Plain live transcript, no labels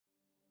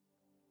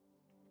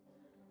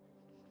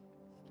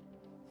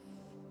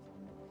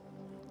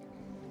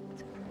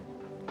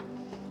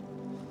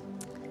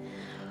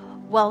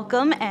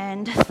Welcome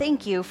and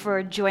thank you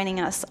for joining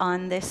us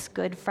on this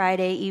Good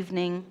Friday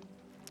evening.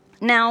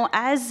 Now,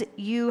 as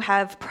you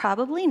have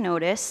probably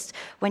noticed,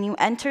 when you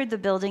entered the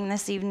building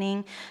this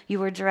evening, you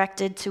were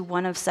directed to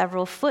one of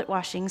several foot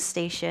washing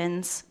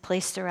stations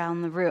placed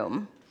around the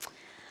room.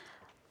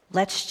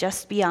 Let's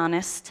just be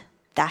honest,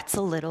 that's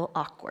a little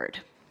awkward.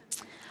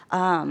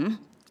 More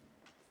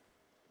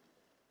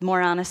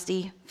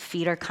honesty,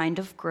 feet are kind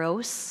of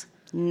gross.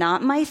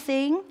 Not my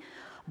thing,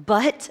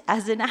 but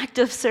as an act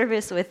of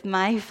service with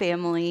my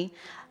family,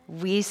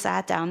 we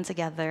sat down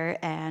together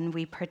and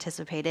we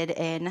participated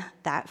in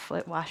that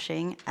foot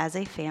washing as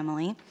a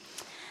family.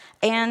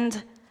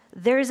 And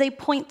there's a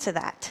point to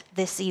that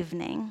this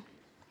evening.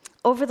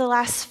 Over the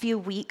last few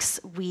weeks,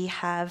 we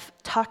have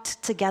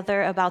talked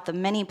together about the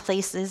many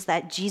places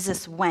that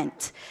Jesus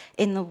went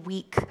in the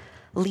week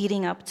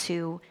leading up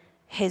to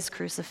his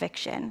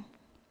crucifixion.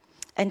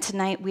 And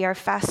tonight we are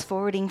fast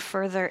forwarding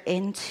further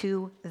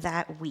into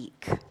that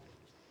week.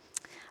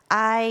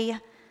 I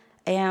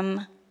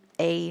am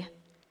a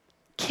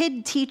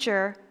kid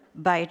teacher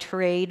by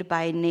trade,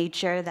 by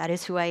nature. That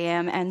is who I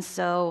am. And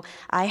so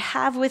I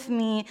have with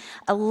me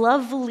a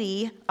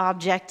lovely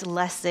object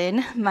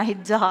lesson. My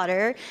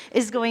daughter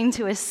is going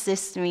to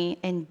assist me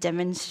in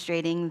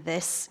demonstrating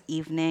this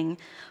evening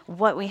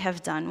what we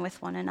have done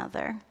with one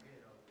another.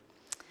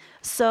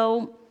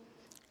 So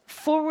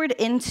forward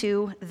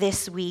into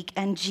this week,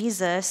 and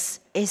Jesus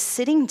is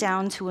sitting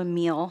down to a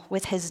meal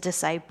with his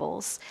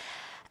disciples.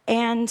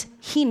 And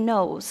he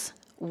knows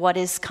what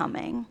is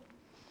coming.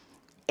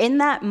 In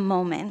that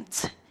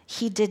moment,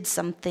 he did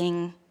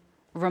something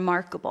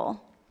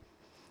remarkable.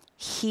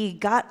 He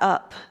got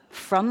up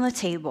from the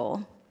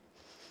table.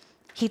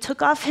 He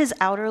took off his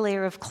outer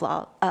layer of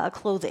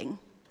clothing.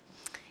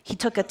 He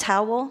took a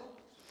towel,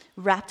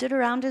 wrapped it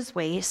around his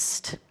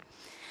waist.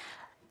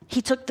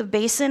 He took the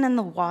basin and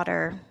the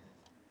water,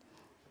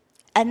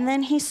 and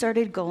then he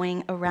started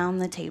going around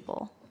the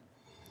table.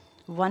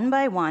 One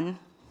by one,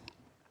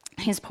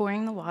 he's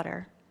pouring the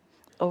water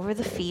over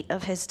the feet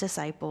of his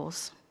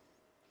disciples.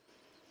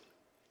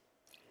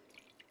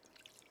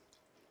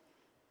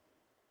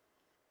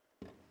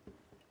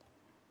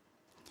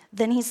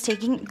 Then he's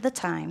taking the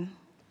time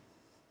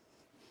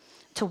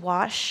to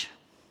wash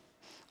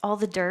all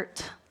the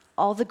dirt,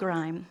 all the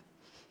grime,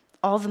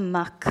 all the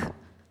muck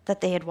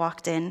that they had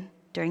walked in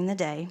during the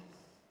day,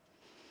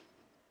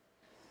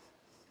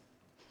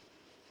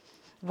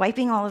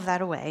 wiping all of that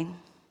away.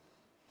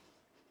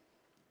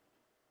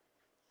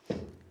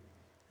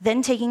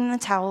 Then taking the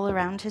towel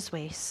around his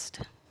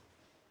waist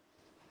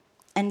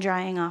and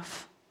drying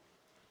off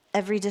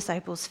every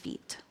disciple's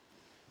feet.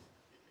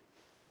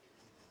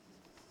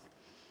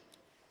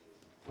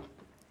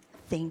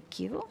 Thank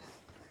you.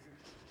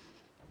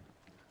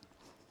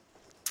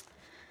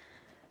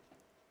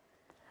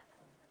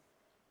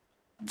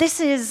 This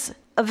is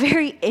a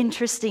very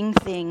interesting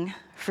thing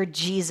for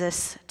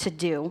Jesus to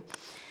do.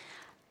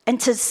 And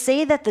to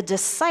say that the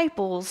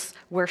disciples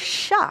were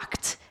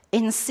shocked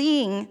in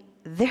seeing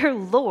their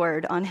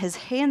Lord on his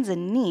hands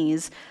and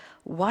knees,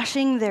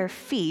 washing their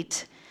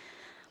feet,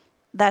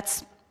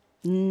 that's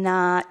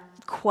not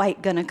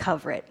quite going to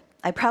cover it.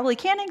 I probably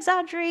can't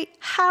exaggerate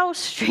how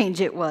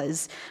strange it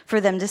was for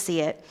them to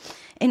see it.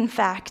 In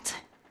fact,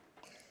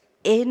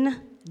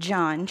 in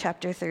John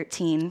chapter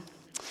 13,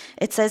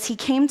 it says, he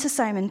came to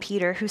Simon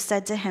Peter, who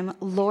said to him,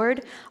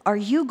 "Lord, are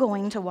you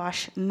going to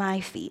wash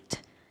my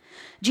feet?"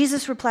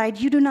 Jesus replied,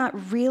 "You do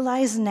not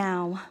realize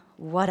now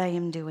what I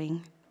am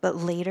doing, but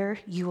later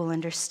you will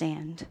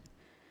understand."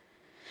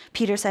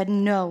 Peter said,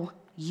 "No,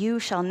 you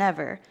shall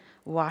never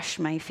wash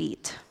my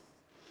feet."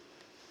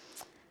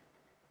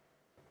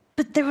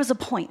 But there was a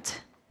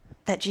point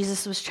that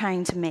Jesus was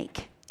trying to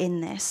make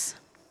in this.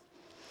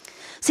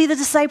 See, the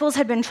disciples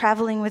had been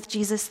traveling with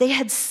Jesus. They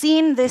had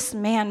seen this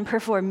man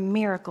perform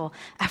miracle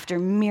after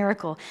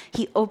miracle.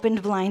 He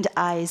opened blind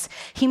eyes.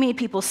 He made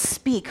people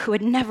speak who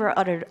had never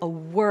uttered a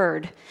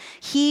word.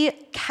 He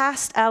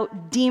cast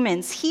out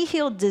demons. He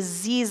healed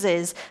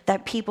diseases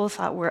that people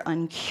thought were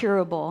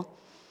incurable.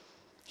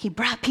 He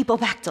brought people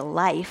back to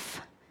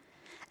life.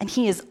 And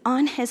he is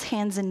on his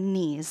hands and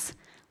knees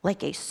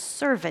like a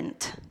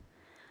servant,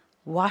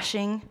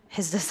 washing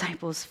his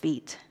disciples'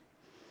 feet.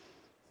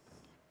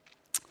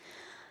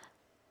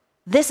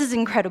 This is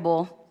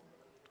incredible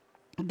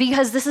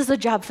because this is a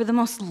job for the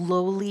most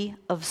lowly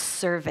of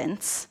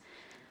servants,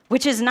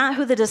 which is not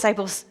who the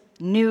disciples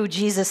knew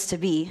Jesus to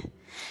be.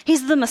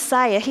 He's the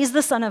Messiah. He's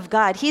the Son of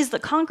God. He's the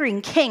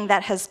conquering king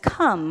that has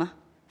come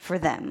for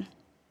them.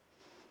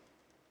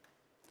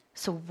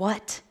 So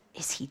what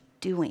is he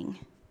doing?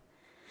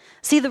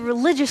 See, the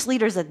religious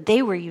leaders that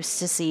they were used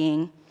to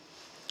seeing,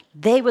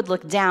 they would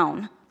look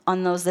down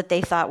on those that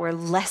they thought were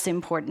less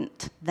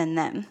important than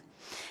them.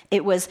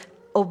 It was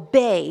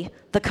obey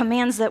the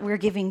commands that we're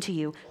giving to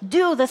you.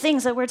 Do the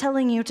things that we're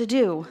telling you to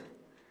do.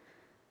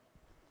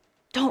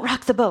 Don't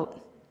rock the boat.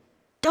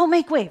 Don't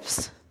make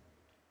waves.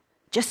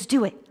 Just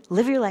do it.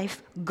 Live your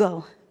life.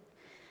 Go.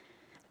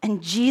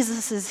 And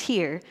Jesus is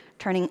here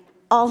turning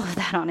all of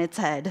that on its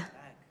head.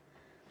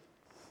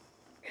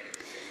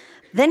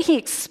 Then he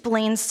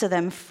explains to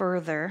them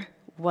further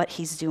what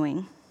he's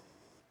doing.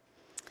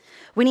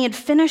 When he had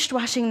finished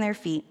washing their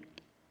feet,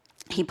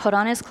 he put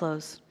on his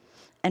clothes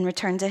and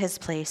returned to his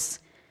place.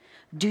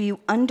 "Do you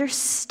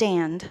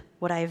understand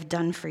what I have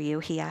done for you?"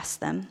 he asked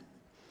them.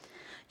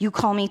 "You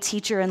call me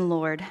teacher and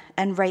Lord,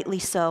 and rightly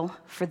so,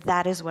 for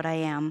that is what I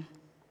am.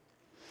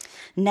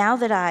 Now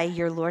that I,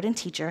 your Lord and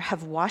teacher,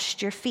 have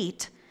washed your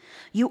feet,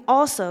 you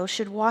also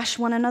should wash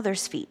one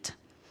another's feet.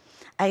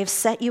 I have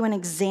set you an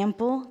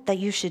example that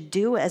you should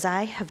do as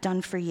I have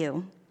done for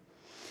you.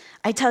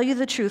 I tell you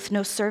the truth,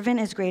 no servant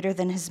is greater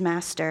than his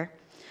master,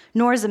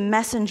 nor is a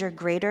messenger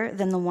greater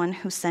than the one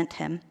who sent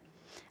him.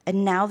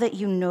 And now that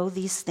you know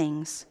these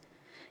things,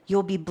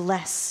 you'll be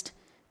blessed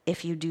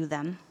if you do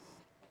them."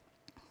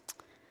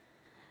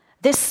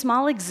 This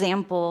small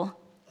example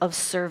of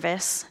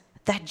service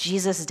that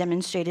Jesus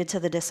demonstrated to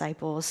the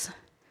disciples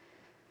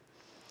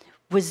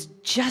was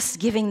just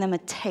giving them a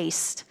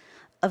taste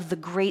of the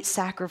great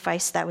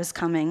sacrifice that was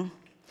coming.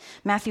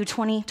 Matthew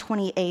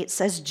 20:28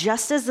 says,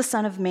 "Just as the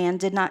Son of Man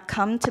did not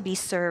come to be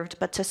served,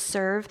 but to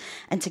serve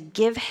and to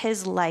give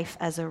his life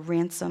as a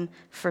ransom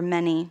for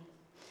many."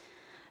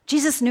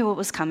 Jesus knew what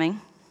was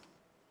coming.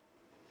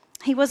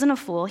 He wasn't a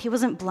fool. He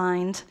wasn't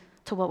blind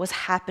to what was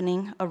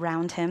happening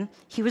around him.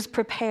 He was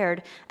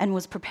prepared and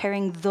was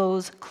preparing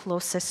those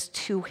closest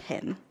to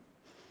him.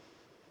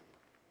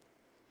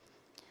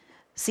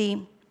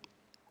 See,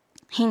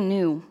 he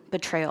knew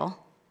betrayal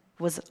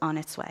was on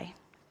its way.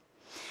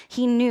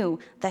 He knew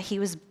that he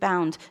was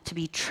bound to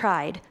be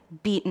tried,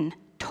 beaten,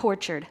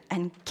 tortured,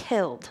 and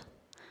killed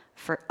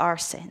for our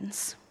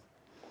sins.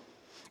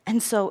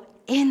 And so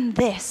in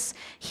this,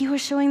 he was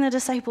showing the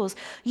disciples,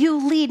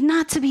 you lead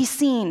not to be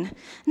seen,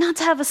 not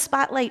to have a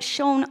spotlight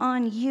shown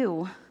on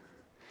you,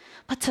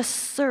 but to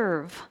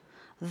serve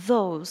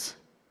those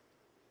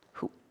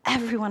who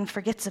everyone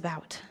forgets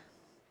about.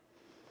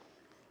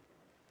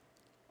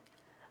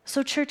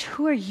 So, church,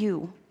 who are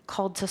you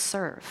called to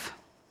serve?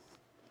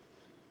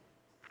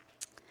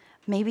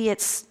 Maybe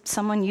it's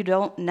someone you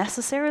don't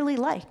necessarily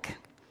like,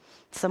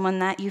 someone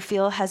that you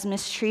feel has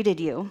mistreated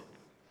you.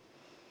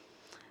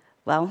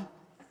 Well,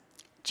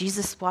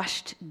 Jesus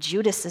washed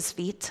Judas's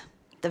feet,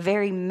 the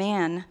very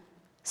man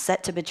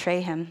set to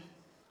betray him.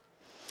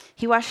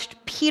 He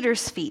washed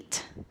Peter's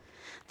feet,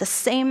 the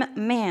same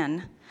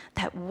man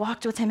that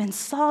walked with him and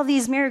saw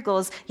these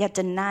miracles, yet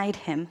denied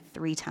him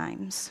 3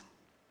 times.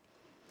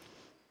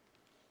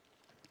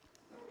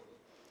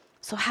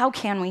 So how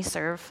can we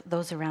serve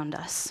those around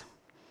us?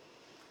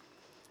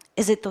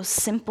 Is it those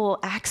simple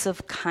acts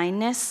of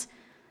kindness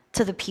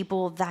to the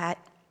people that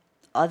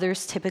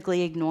others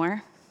typically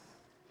ignore?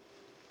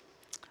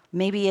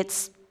 Maybe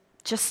it's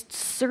just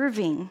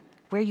serving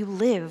where you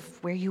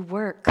live, where you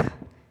work,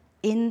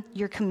 in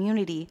your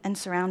community and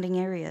surrounding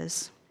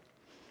areas.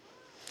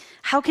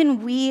 How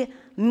can we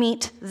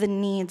meet the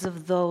needs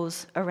of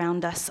those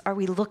around us? Are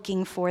we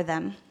looking for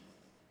them?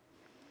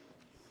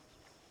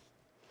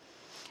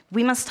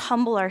 We must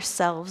humble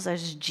ourselves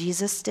as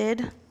Jesus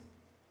did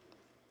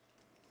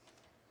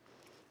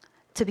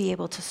to be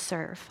able to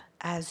serve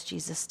as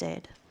Jesus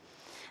did.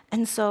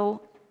 And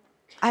so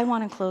I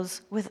want to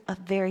close with a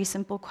very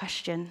simple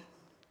question.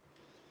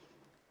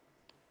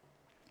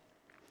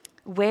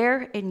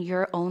 Where in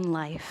your own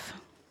life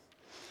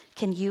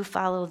can you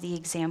follow the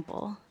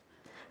example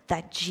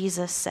that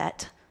Jesus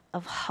set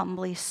of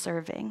humbly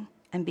serving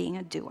and being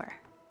a doer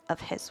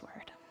of his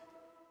word?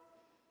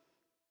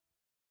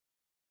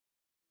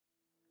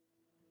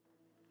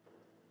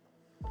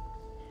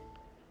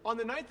 On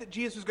the night that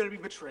Jesus was going to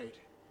be betrayed,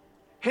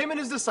 him and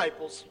his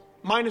disciples,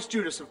 minus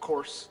Judas, of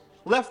course,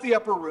 left the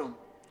upper room.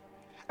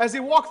 As they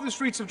walked through the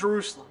streets of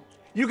Jerusalem,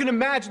 you can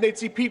imagine they'd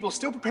see people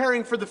still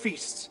preparing for the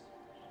feasts.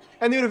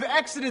 And they would have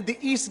exited the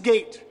east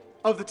gate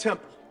of the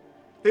temple.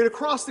 They would have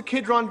crossed the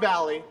Kidron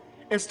Valley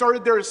and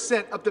started their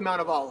ascent up the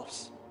Mount of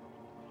Olives.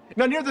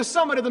 Now, near the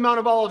summit of the Mount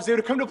of Olives, they would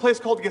have come to a place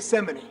called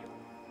Gethsemane.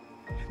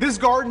 This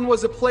garden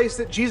was a place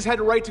that Jesus had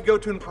a right to go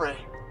to and pray.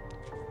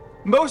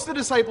 Most of the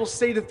disciples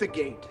stayed at the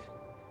gate.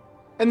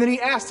 And then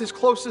he asked his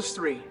closest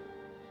 3,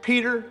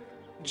 Peter,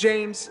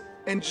 James,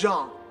 and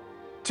John,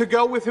 to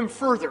go with him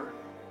further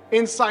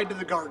inside to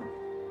the garden.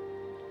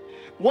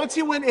 Once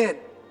he went in,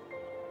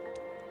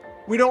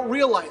 we don't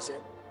realize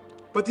it,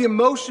 but the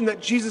emotion that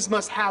Jesus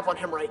must have on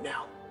him right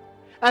now.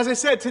 As I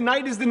said,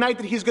 tonight is the night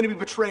that he's going to be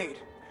betrayed,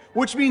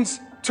 which means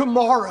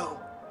tomorrow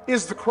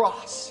is the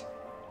cross.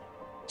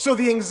 So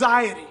the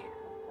anxiety,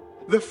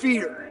 the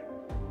fear,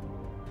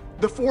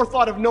 the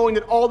forethought of knowing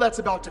that all that's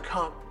about to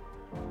come.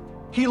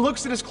 He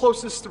looks at his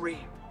closest 3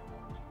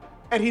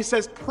 and he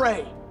says,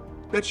 pray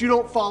that you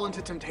don't fall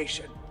into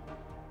temptation.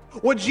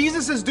 What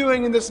Jesus is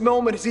doing in this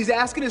moment is he's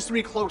asking his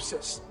 3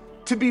 closest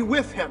to be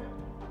with him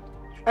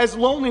as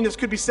loneliness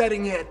could be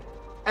setting in,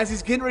 as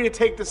he's getting ready to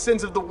take the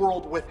sins of the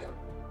world with him.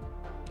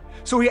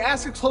 So he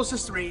asks his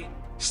closest 3,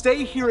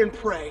 stay here and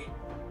pray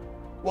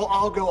while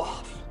I'll go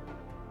off.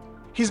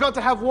 He's about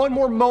to have one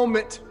more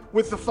moment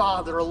with the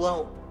Father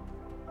alone.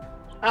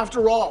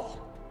 After all,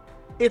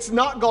 it's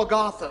not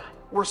Golgotha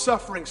where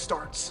suffering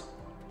starts.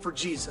 for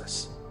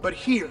Jesus, but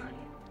here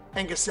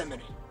in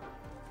Gethsemane.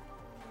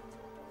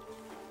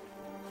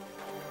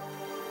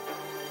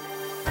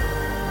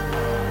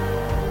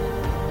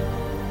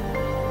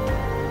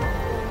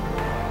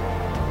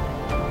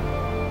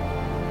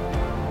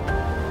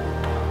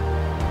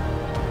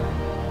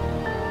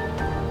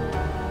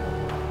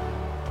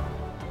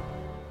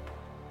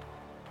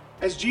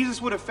 As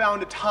Jesus would have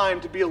found a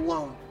time to be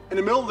alone in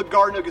the middle of the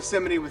Garden of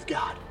Gethsemane with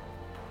God,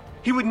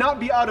 he would not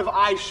be out of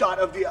eyeshot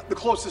of the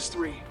closest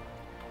three,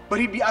 but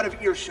he'd be out of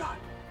earshot.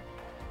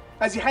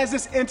 As he has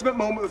this intimate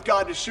moment with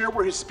God to share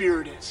where his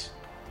spirit is.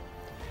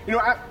 You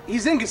know,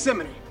 he's in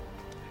Gethsemane.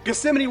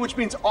 Gethsemane, which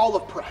means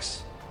olive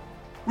press.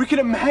 We can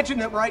imagine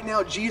that right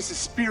now Jesus'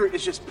 spirit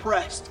is just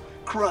pressed,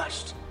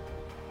 crushed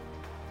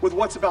with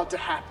what's about to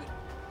happen.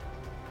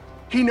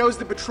 He knows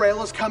the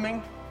betrayal is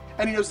coming,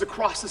 and he knows the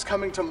cross is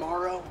coming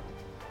tomorrow.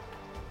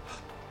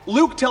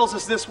 Luke tells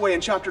us this way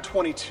in chapter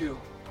 22.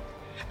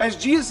 As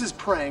Jesus is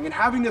praying and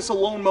having this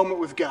alone moment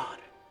with God,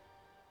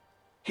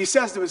 he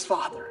says to his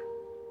Father,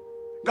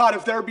 God,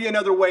 if there be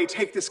another way,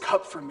 take this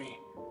cup from me,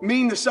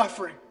 meaning the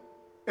suffering.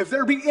 If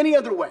there be any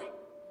other way,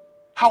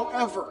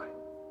 however,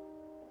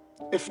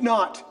 if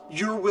not,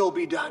 your will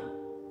be done.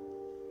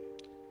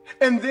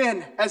 And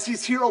then, as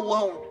he's here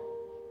alone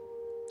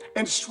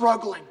and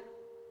struggling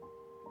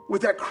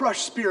with that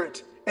crushed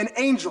spirit, an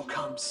angel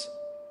comes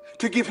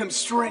to give him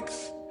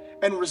strength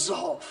and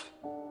resolve.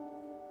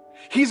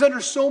 He's under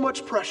so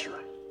much pressure,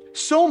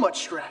 so much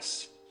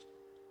stress,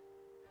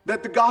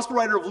 that the gospel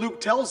writer of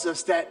Luke tells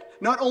us that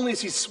not only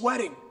is he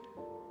sweating,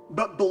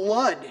 but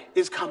blood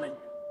is coming,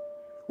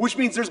 which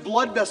means there's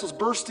blood vessels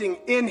bursting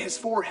in his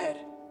forehead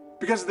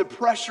because of the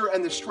pressure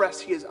and the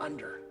stress he is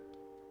under.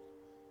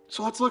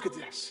 So let's look at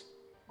this.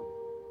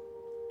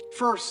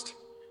 First,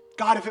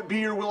 God, if it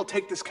be your will,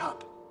 take this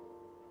cup.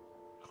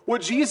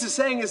 What Jesus is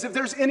saying is if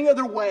there's any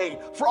other way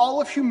for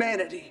all of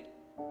humanity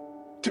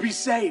to be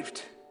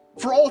saved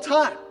for all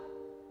time,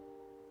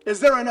 is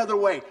there another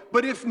way?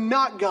 But if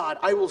not, God,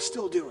 I will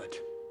still do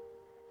it.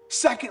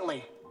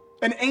 Secondly,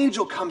 an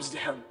angel comes to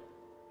him.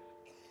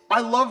 I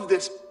love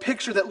this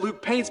picture that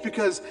Luke paints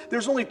because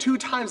there's only 2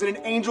 times that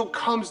an angel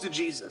comes to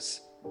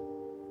Jesus.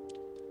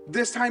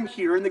 This time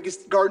here in the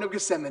Garden of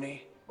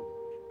Gethsemane,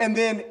 and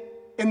then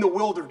in the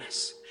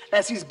wilderness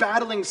as he's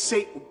battling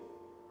Satan.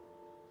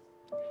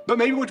 But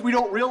maybe what we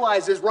don't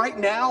realize is right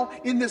now,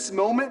 in this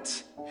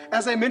moment,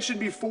 as I mentioned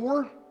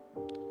before,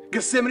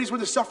 Gethsemane is where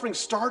the suffering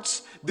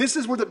starts. This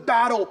is where the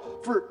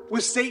battle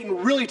with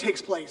Satan really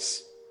takes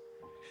place.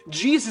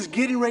 Jesus is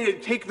getting ready to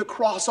take the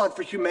cross on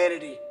for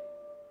humanity.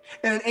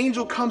 And an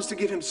angel comes to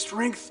give him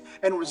strength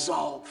and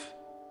resolve.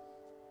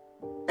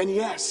 And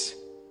yes,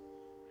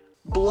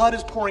 blood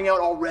is pouring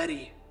out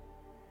already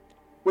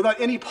without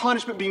any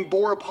punishment being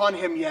borne upon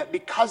him yet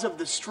because of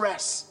the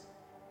stress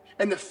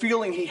and the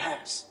feeling he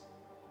has.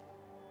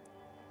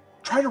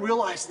 Try to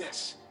realize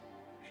this.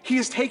 He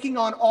is taking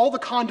on all the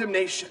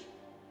condemnation.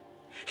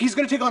 He's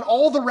going to take on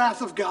all the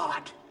wrath of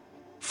God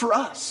for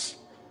us,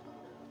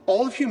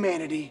 all of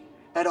humanity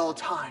at all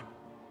time.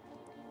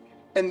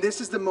 And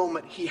this is the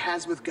moment he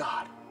has with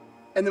God.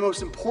 And the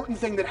most important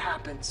thing that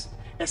happens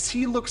as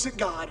he looks at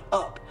God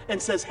up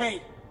and says,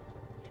 hey,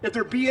 if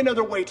there be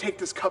another way, take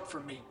this cup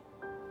from me,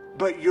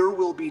 but your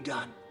will be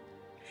done.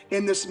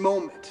 In this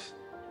moment,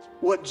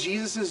 what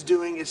Jesus is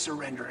doing is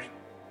surrendering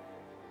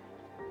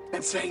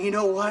and saying, you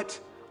know what?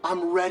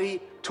 I'm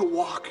ready to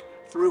walk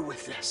through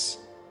with this.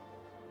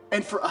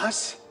 And for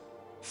us,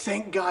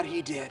 thank God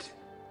he did.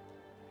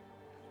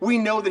 We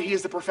know that he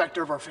is the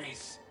perfecter of our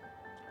faith.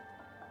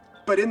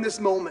 But in this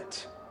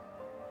moment,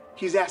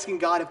 he's asking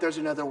God if there's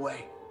another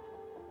way.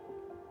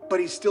 But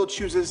he still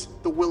chooses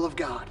the will of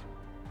God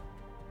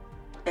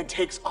and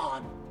takes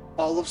on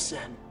all of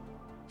sin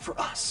for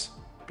us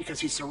because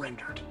he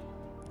surrendered.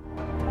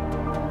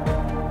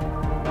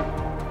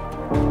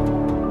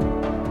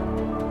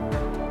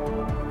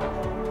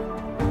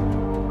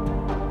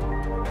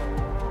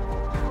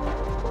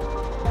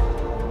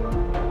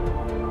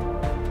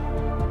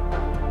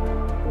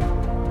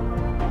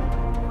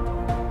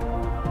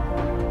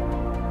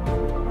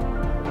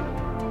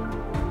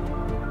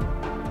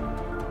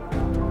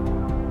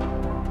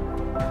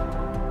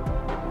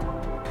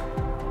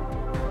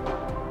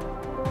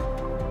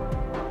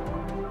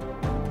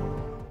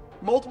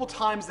 Multiple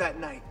times that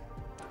night,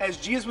 as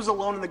Jesus was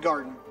alone in the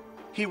garden,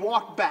 he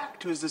walked back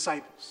to his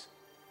disciples.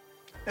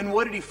 And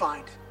what did he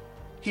find?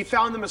 He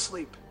found them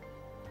asleep.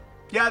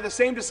 Yeah, the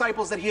same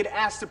disciples that he had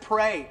asked to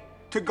pray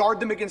to guard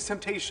them against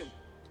temptation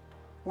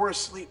were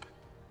asleep.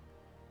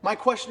 My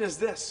question is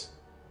this: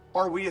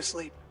 are we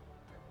asleep?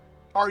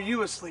 Are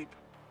you asleep?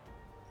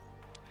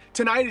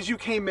 Tonight, as you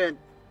came in,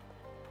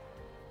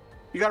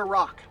 you got a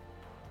rock.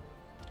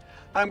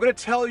 I'm going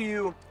to tell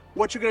you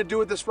what you're going to do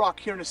with this rock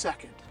here in a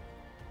second.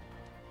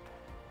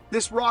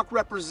 This rock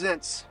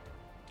represents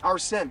our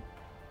sin,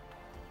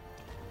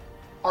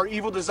 our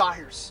evil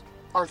desires,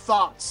 our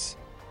thoughts.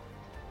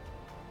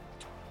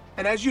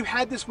 And as you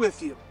had this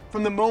with you,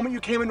 from the moment you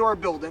came into our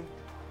building,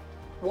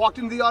 walked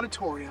into the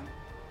auditorium,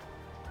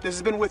 this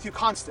has been with you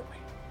constantly.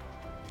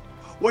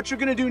 What you're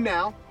going to do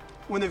now,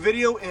 when the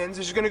video ends,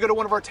 is you're going to go to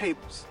one of our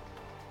tables.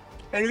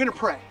 And you're going to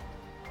pray.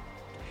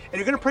 And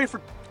you're going to pray for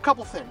a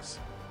couple things.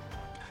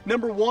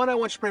 Number one, I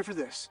want you to pray for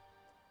this.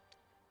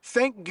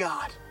 Thank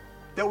God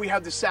that we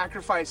have the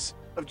sacrifice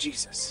of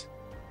Jesus.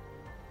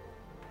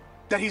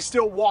 That he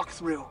still walked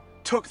through,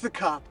 took the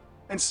cup,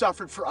 and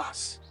suffered for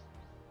us.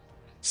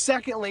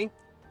 Secondly,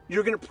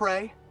 you're going to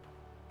pray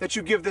that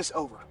you give this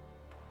over.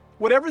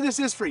 Whatever this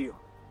is for you,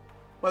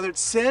 whether it's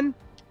sin,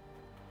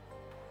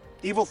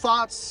 evil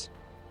thoughts,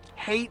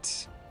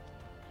 hate,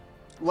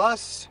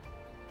 lust,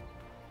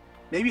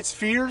 maybe it's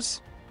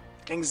fears,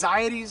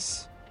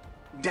 anxieties,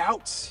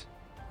 doubts.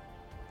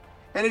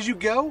 And as you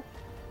go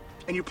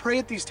and you pray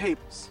at these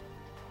tables,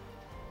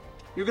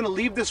 you're going to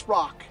leave this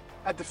rock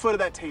at the foot of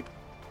that table.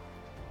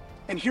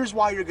 And here's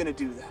why you're going to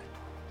do that.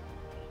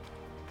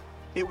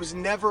 It was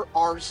never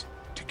ours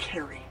to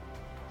carry.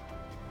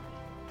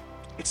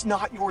 It's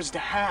not yours to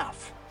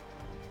have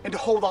and to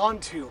hold on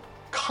to,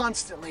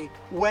 constantly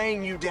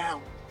weighing you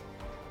down.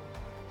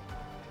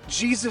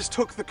 Jesus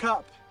took the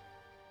cup,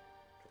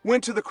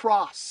 went to the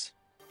cross.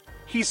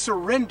 He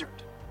surrendered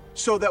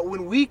so that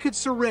when we could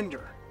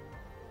surrender,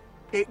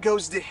 it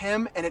goes to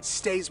him and it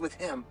stays with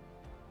him.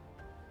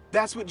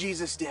 That's what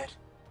Jesus did.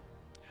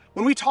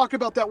 When we talk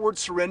about that word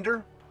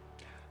surrender,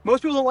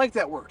 most people don't like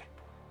that word.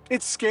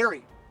 It's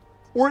scary,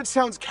 or it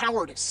sounds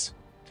cowardice.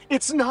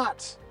 It's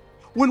not.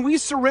 When we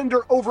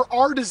surrender over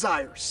our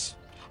desires,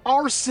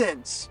 our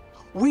sins,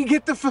 we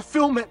get the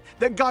fulfillment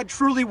that God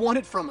truly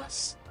wanted from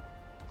us.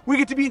 We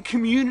get to be in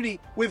community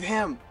with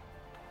him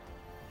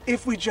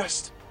if we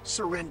just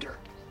surrender.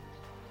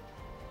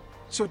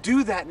 So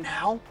do that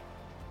now.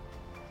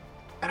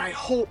 And I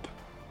hope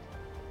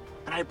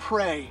and I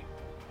pray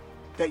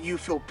that you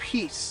feel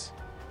peace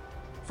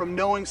from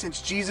knowing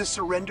since Jesus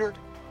surrendered,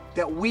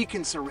 that we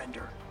can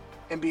surrender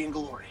and be in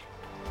glory.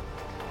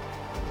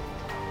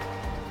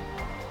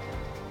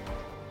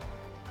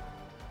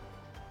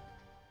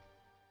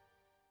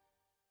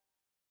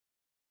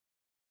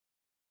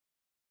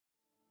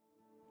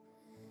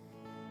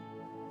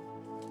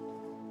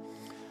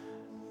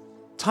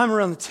 Time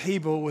around the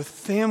table with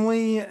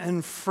family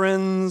and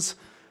friends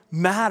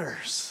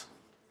matters.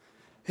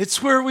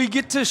 It's where we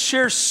get to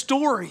share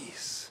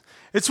stories.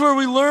 It's where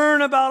we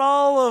learn about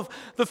all of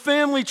the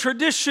family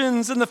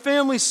traditions and the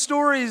family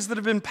stories that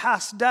have been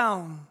passed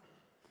down.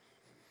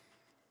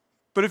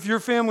 But if your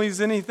family is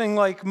anything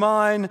like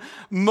mine,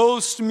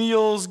 most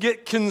meals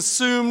get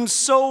consumed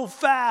so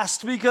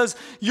fast because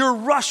you're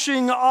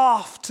rushing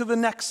off to the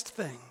next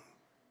thing.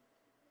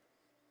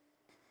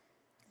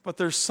 But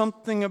there's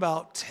something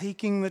about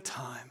taking the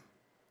time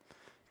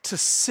to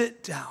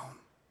sit down,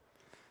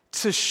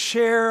 to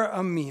share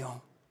a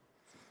meal,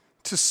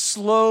 to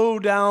slow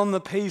down the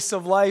pace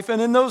of life.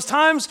 And in those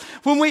times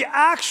when we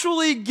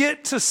actually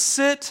get to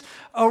sit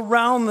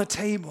around the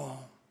table,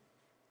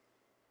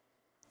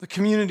 the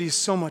community is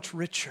so much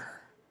richer.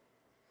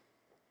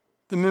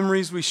 The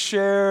memories we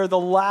share, the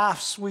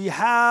laughs we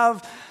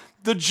have,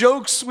 the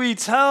jokes we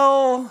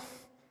tell,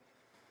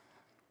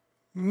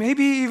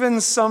 maybe even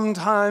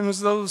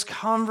sometimes those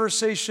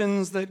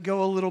conversations that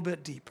go a little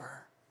bit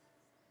deeper.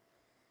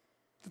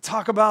 To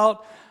talk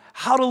about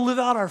how to live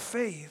out our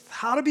faith,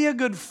 how to be a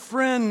good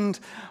friend,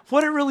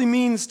 what it really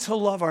means to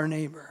love our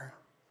neighbor.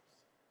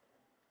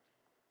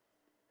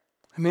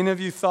 I mean, have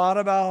you thought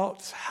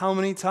about how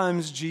many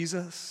times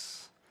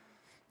Jesus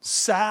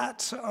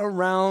sat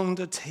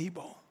around a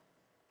table?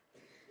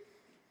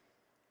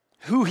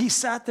 Who he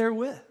sat there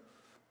with?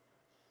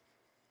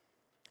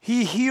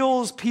 He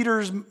heals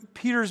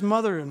Peter's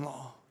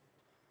mother-in-law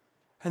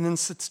and then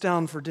sits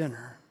down for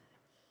dinner.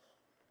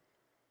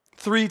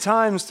 3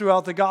 times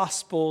throughout the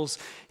Gospels,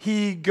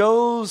 he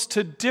goes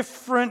to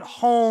different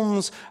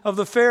homes of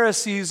the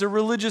Pharisees or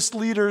religious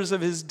leaders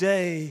of his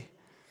day,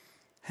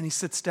 and he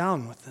sits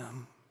down with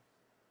them.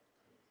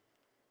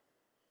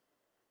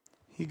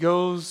 He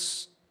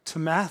goes to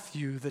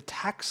Matthew, the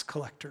tax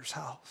collector's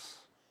house.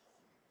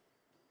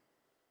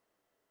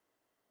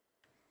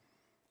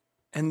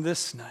 And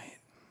this night,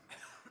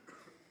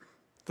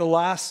 the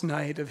last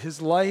night of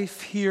his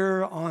life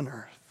here on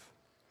earth,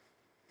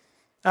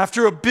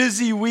 after a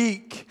busy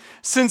week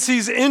since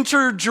he's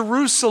entered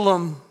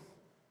Jerusalem,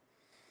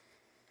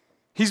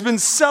 he's been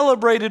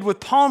celebrated with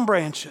palm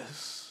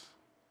branches.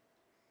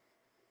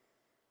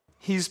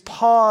 He's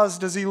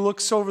paused as he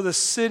looks over the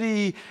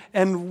city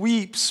and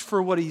weeps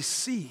for what he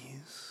sees.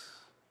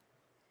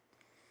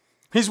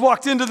 He's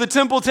walked into the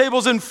temple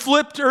tables and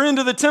flipped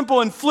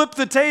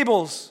the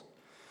tables.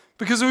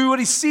 Because of what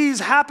he sees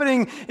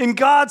happening in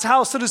God's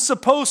house that is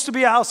supposed to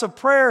be a house of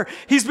prayer.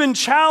 He's been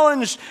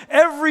challenged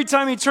every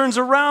time he turns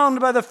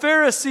around by the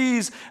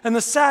Pharisees and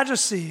the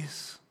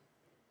Sadducees,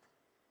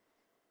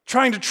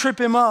 trying to trip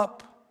him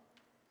up.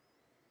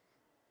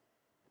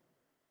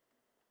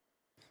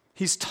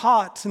 He's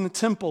taught in the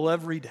temple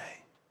every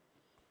day.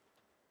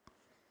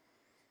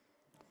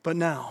 But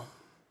now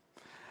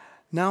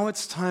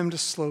it's time to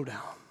slow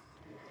down.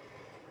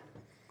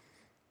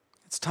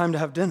 It's time to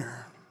have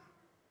dinner.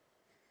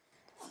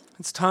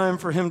 It's time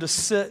for him to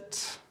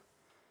sit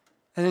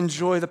and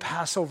enjoy the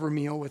Passover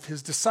meal with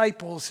his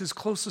disciples, his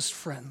closest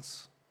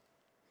friends.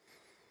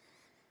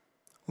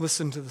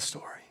 Listen to the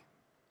story.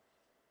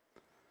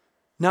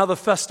 Now the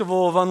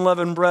festival of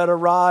unleavened bread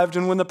arrived,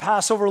 and when the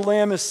Passover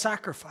lamb is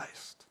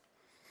sacrificed,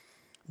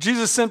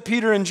 Jesus sent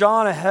Peter and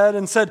John ahead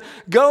and said,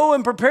 "Go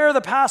and prepare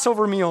the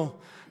Passover meal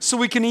so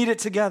we can eat it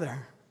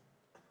together."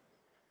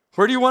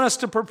 "Where do you want us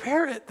to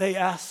prepare it?" they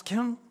asked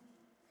him.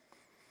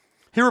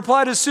 He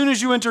replied, "As soon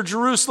as you enter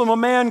Jerusalem, a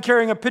man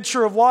carrying a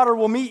pitcher of water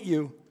will meet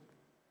you.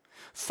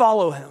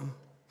 Follow him.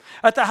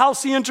 At the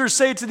house he enters,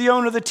 say to the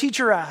owner, 'The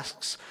teacher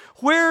asks,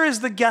 where is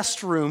the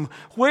guest room?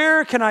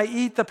 Where can I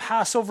eat the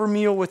Passover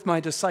meal with my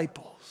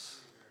disciples?'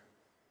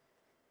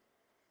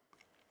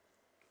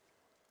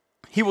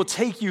 He will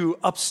take you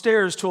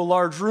upstairs to a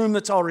large room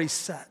that's already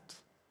set.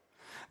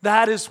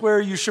 That is where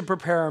you should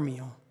prepare a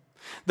meal."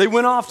 They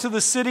went off to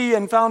the city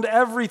and found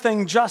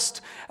everything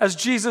just as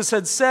Jesus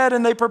had said,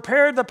 and they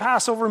prepared the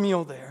Passover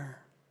meal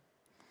there.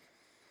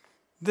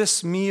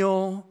 This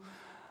meal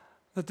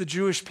that the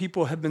Jewish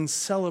people had been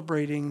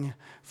celebrating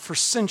for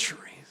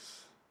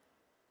centuries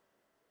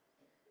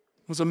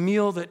was a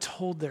meal that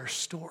told their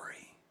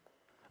story,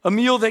 a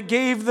meal that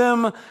gave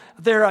them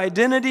their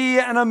identity,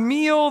 and a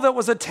meal that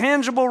was a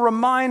tangible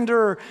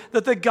reminder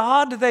that the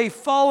God they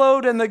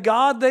followed and the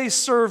God they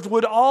served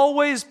would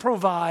always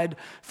provide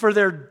for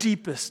their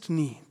deepest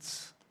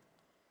needs.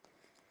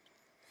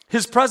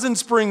 His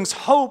presence brings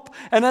hope,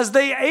 and as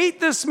they ate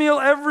this meal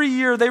every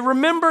year, they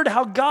remembered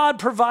how God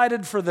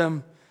provided for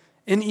them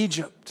in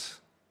Egypt.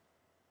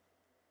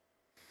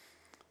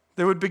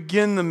 They would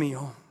begin the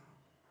meal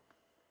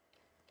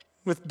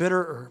with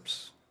bitter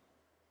herbs,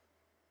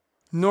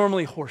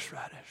 normally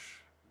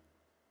horseradish,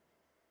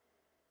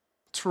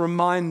 to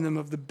remind them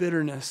of the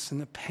bitterness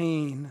and the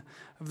pain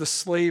of the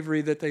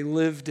slavery that they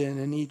lived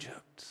in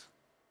Egypt.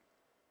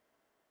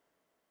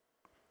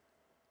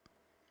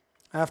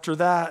 After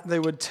that, they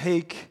would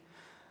take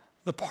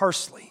the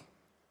parsley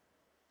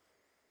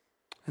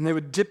and they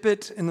would dip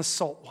it in the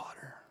salt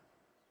water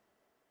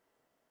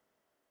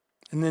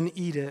and then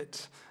eat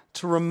it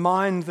to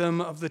remind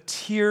them of the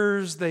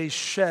tears they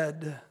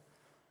shed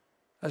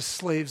as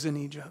slaves in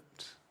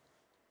Egypt,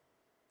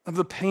 of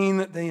the pain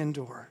that they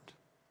endured.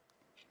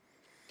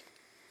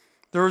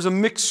 There was a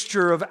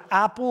mixture of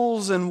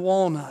apples and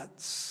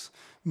walnuts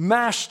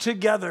mashed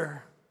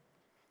together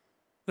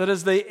that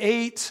as they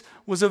ate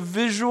was a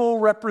visual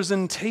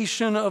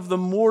representation of the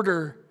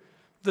mortar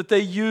that they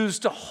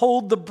used to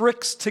hold the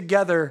bricks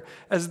together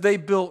as they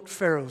built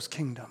Pharaoh's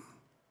kingdom.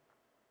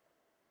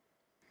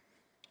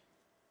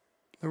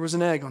 There was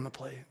an egg on the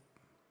plate,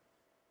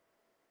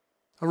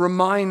 a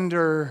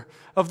reminder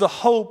of the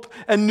hope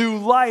and new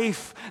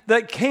life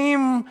that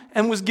came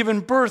and was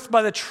given birth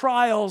by the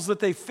trials that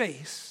they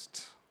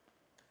faced.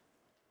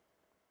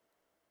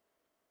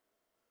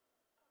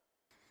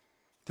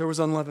 There was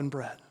unleavened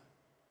bread.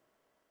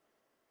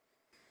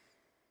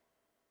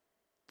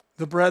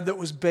 The bread that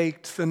was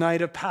baked the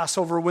night of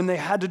Passover when they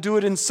had to do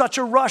it in such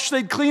a rush.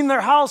 They'd clean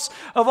their house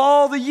of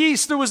all the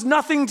yeast. There was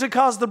nothing to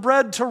cause the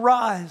bread to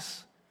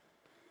rise.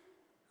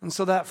 And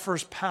so that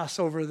first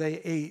Passover, they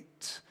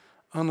ate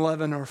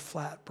unleavened or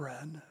flat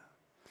bread.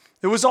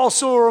 It was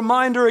also a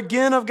reminder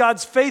again of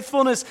God's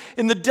faithfulness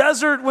in the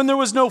desert when there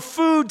was no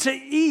food to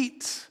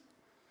eat.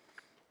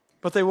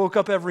 But they woke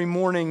up every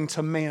morning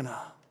to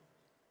manna.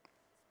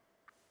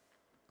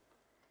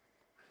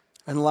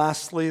 And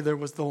lastly, there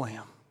was the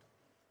lamb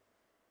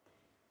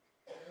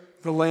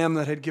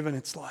that had given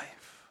its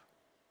life,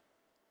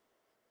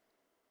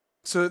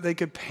 so that they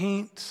could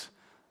paint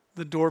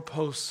the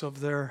doorposts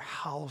of their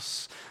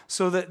house,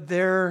 so that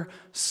their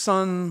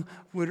son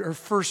or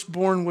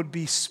firstborn would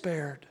be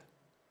spared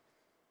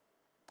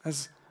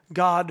as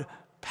God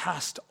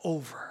passed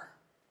over.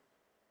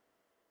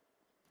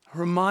 A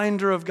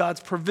reminder of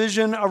God's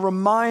provision, a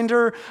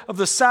reminder of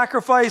the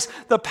sacrifice.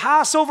 The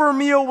Passover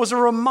meal was a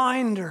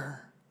reminder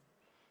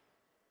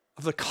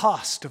of the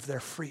cost of their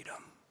freedom.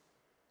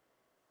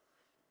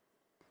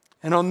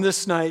 And on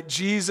this night,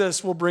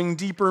 Jesus will bring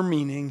deeper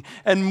meaning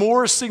and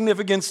more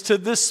significance to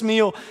this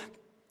meal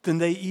than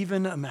they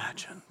even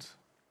imagined.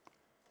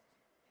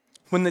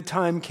 When the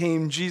time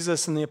came,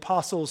 Jesus and the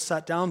apostles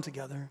sat down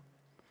together.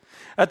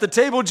 At the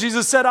table,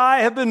 Jesus said,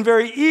 "I have been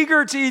very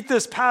eager to eat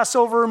this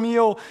Passover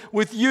meal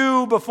with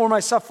you before my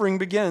suffering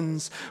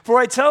begins. For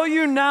I tell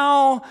you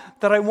now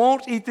that I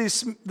won't eat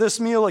this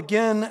meal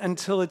again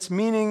until its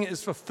meaning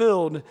is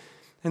fulfilled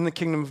in the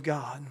kingdom of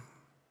God."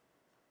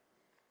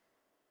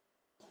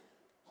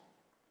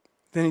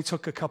 Then he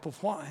took a cup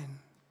of wine.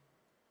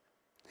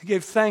 He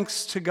gave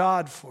thanks to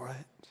God for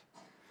it.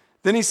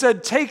 Then he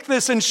said, "Take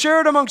this and share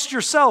it amongst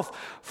yourself,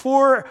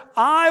 for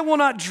I will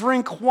not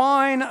drink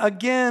wine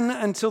again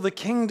until the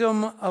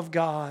kingdom of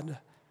God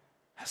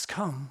has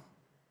come."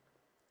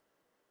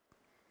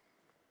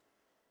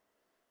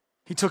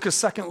 He took a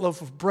second loaf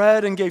of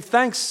bread and gave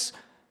thanks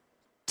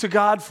to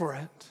God for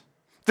it.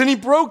 Then he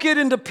broke it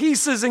into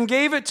pieces and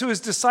gave it to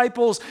his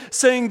disciples,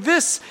 saying,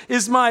 "This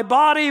is my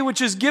body, which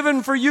is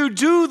given for you.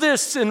 Do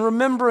this in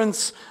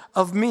remembrance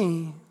of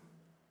me."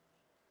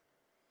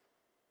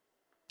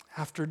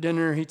 After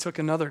dinner, he took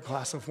another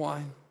glass of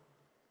wine.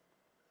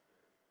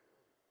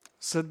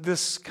 Said,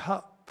 "This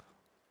cup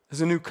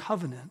is a new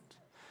covenant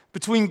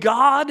between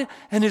God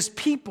and his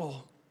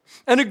people,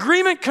 an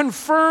agreement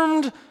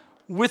confirmed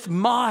with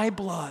my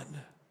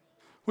blood,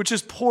 which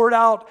is poured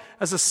out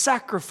as a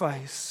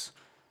sacrifice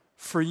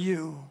for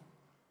you."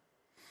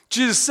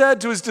 Jesus said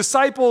to his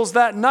disciples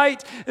that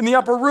night in the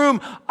upper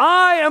room,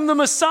 "I am the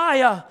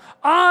Messiah.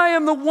 I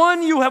am the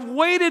one you have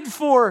waited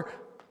for."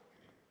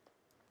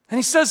 And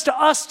he says to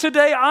us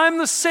today, "I'm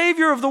the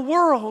Savior of the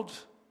world."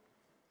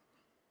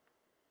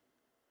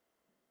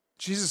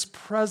 Jesus'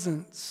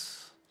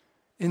 presence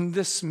in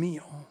this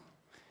meal,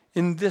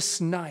 in this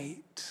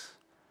night,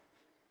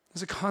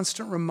 is a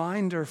constant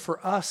reminder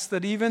for us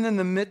that even in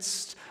the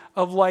midst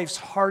of life's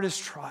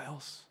hardest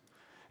trials,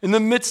 in the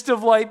midst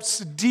of life's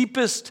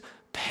deepest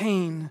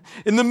pain,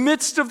 in the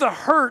midst of the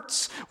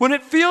hurts, when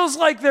it feels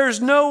like there's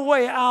no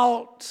way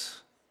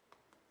out,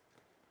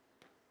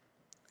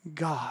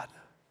 God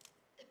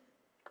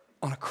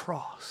on a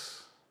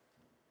cross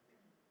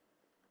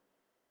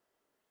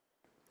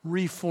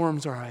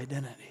reforms our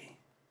identity.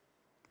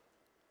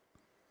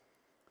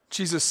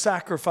 Jesus'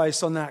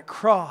 sacrifice on that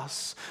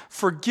cross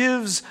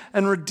forgives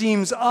and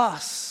redeems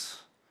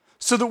us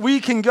so that we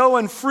can go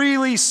and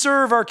freely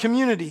serve our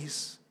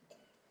communities.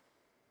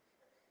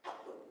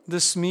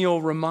 This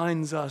meal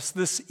reminds us,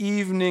 this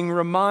evening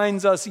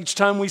reminds us, each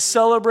time we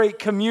celebrate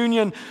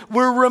communion,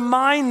 we're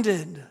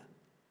reminded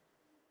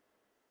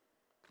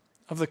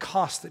of the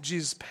cost that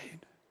Jesus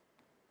paid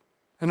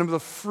and of the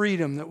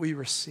freedom that we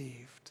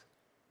received.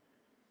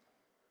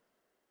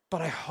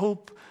 But I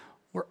hope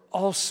we're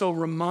also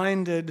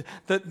reminded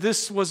that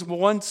this was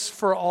once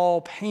for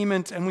all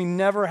payment and we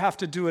never have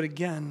to do it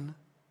again.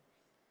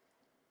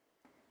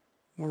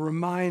 We're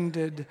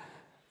reminded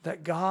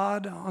that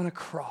God on a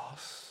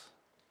cross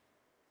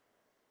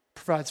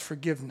provides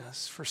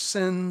forgiveness for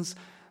sins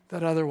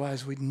that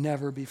otherwise we'd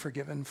never be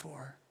forgiven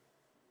for.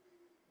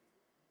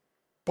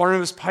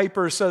 Barnabas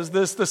Piper says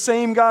this, "The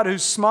same God who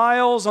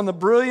smiles on the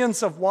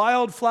brilliance of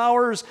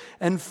wildflowers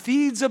and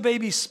feeds a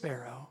baby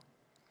sparrow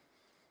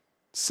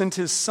sent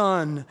his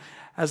Son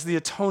as the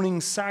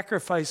atoning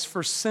sacrifice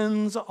for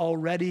sins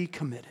already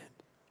committed."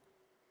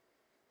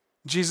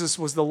 Jesus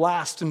was the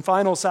last and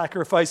final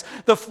sacrifice,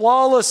 the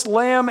flawless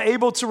lamb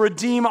able to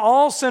redeem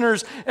all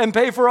sinners and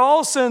pay for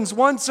all sins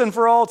once and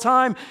for all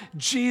time.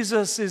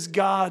 Jesus is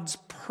God's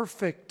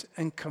perfect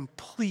and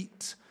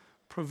complete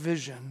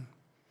provision,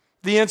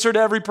 the answer to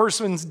every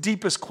person's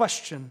deepest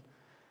question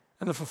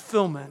and the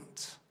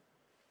fulfillment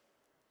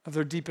of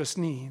their deepest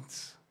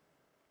needs.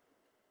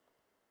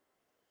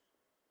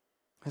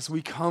 As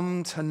we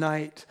come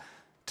tonight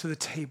to the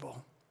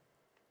table,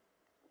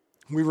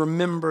 we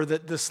remember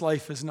that this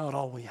life is not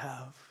all we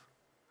have.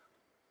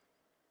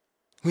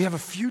 We have a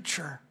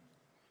future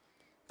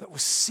that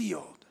was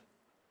sealed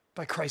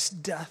by Christ's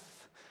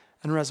death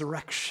and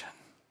resurrection.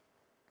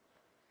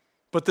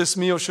 But this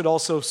meal should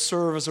also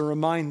serve as a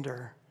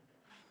reminder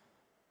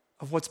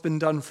of what's been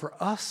done for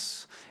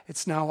us.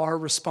 It's now our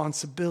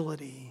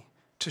responsibility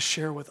to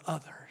share with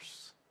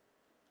others.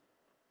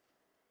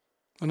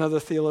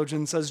 Another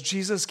theologian says,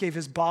 Jesus gave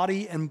his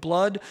body and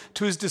blood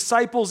to his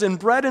disciples in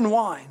bread and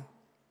wine.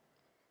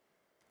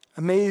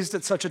 Amazed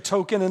at such a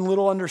token and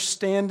little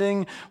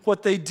understanding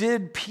what they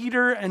did,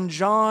 Peter and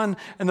John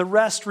and the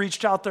rest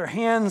reached out their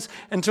hands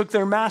and took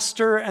their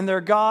master and their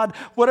God.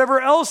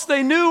 Whatever else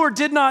they knew or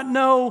did not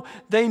know,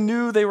 they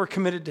knew they were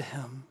committed to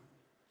him.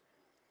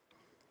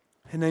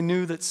 And they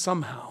knew that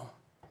somehow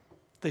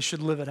they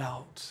should live it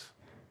out.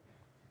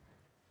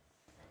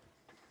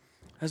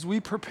 As we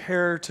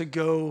prepare to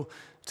go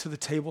to the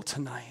table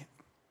tonight,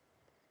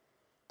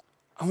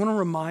 I want to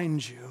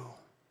remind you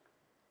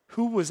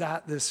who was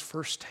at this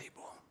first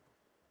table.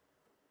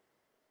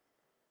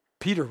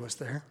 Peter was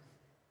there.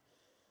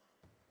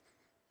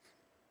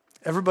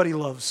 Everybody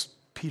loves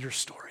Peter's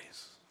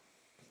stories.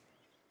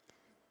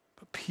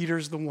 But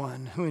Peter's the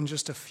one who in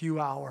just a few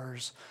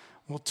hours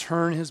will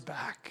turn his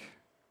back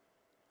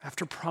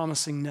after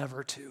promising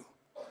never to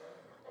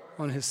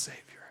on his Savior.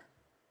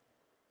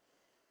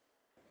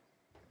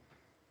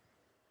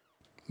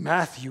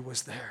 Matthew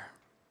was there,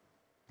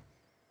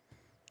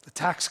 the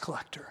tax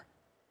collector,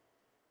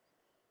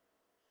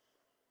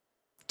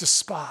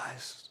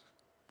 despised,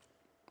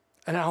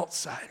 an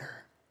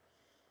outsider,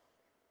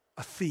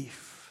 a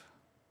thief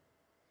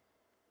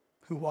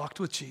who walked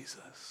with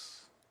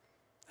Jesus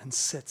and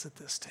sits at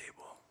this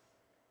table.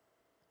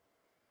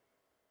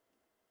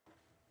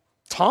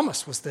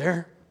 Thomas was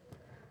there.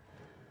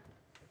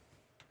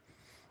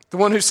 The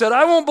one who said,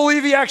 "I won't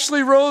believe he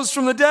actually rose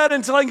from the dead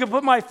until I can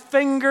put my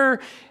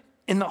finger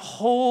in the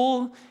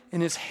hole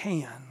in his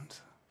hand."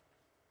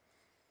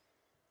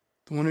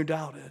 The one who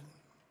doubted,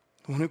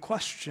 the one who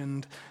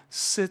questioned,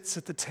 sits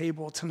at the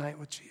table tonight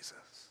with Jesus.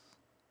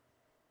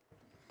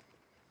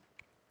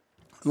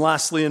 And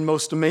lastly, and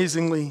most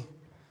amazingly,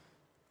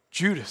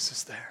 Judas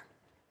is there.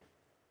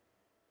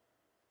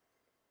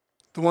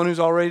 The one who's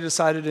already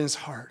decided in his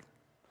heart,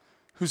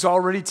 who's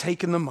already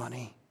taken the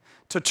money,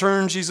 to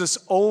turn Jesus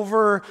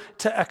over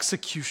to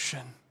execution,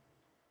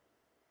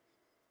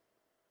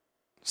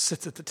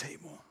 sits at the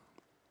table.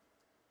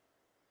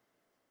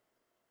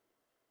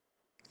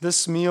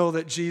 This meal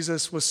that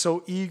Jesus was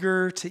so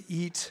eager to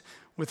eat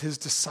with his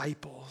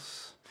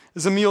disciples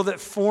is a meal that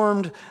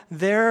formed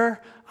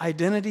their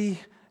identity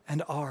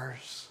and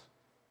ours.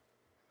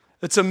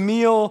 It's a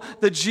meal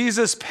that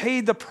Jesus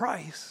paid the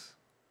price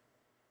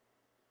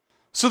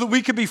so that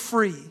we could be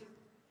free.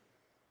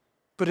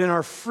 But in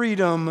our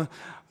freedom,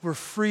 we're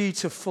free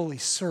to fully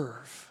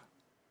serve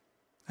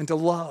and to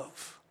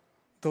love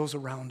those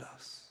around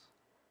us.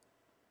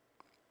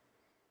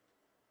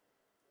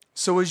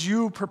 So as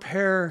you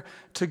prepare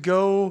to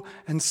go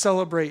and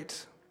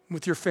celebrate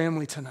with your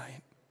family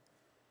tonight,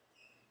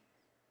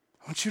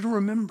 I want you to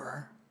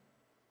remember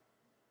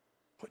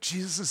what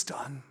Jesus has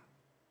done,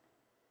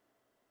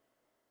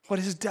 what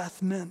his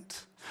death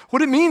meant,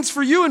 what it means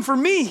for you and for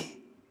me.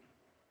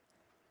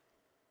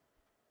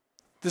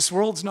 This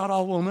world's not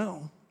all we'll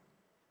know.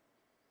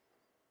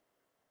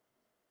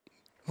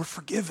 We're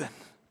forgiven.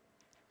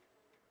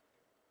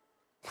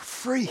 We're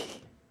free.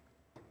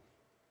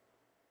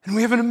 And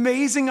we have an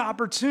amazing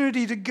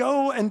opportunity to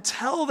go and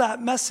tell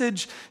that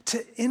message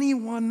to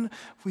anyone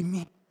we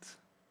meet.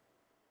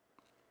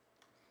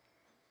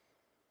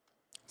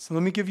 So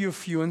let me give you a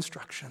few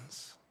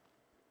instructions.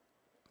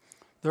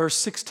 There are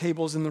 6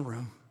 tables in the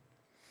room.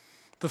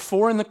 The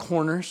 4 in the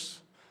corners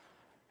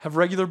have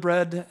regular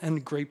bread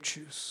and grape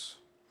juice.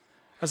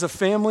 As a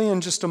family,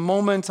 in just a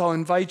moment, I'll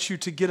invite you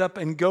to get up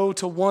and go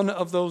to one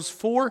of those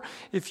 4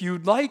 if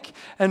you'd like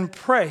and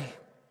pray.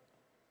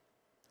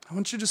 I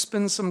want you to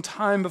spend some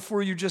time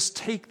before you just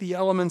take the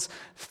elements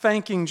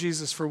thanking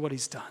Jesus for what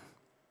he's done.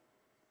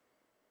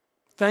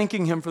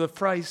 Thanking him for the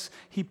price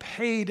he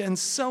paid and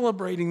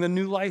celebrating the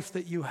new life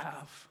that you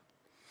have.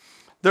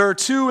 There are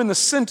 2 in the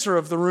center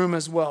of the room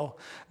as well.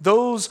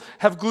 Those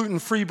have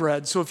gluten-free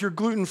bread. So if you're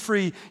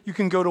gluten-free, you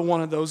can go to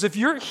one of those. If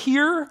you're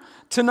here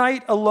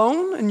tonight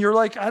alone and you're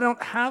like, I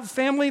don't have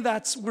family,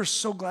 we're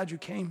so glad you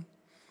came.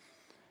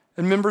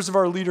 And members of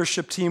our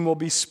leadership team will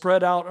be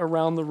spread out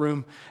around the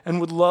room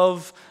and would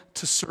love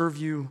to serve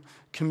you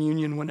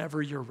communion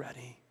whenever you're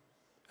ready,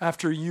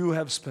 after you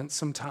have spent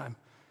some time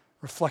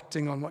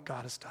reflecting on what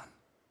God has done.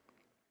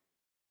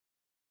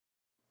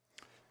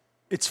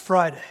 It's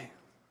Friday.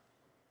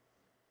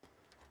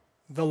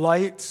 The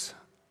light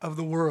of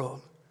the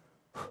world,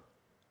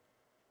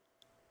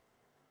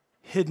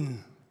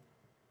 hidden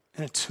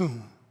in a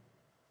tomb,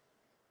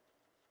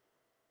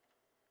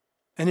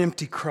 an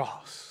empty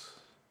cross,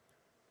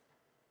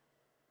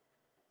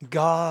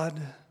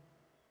 God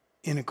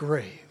in a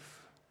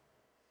grave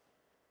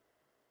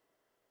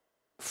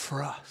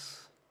for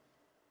us.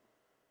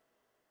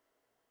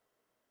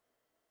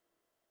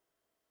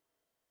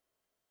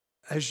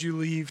 As you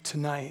leave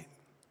tonight,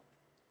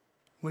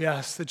 we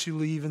ask that you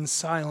leave in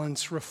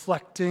silence,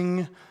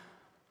 reflecting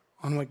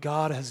on what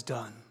God has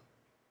done,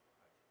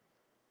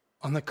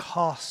 on the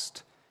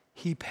cost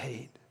he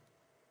paid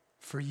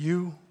for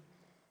you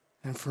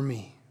and for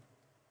me.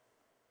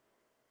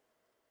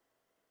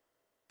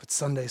 But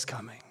Sunday's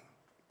coming,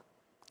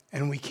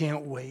 and we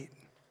can't wait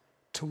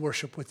to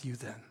worship with you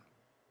then.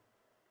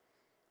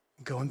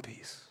 Go in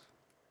peace.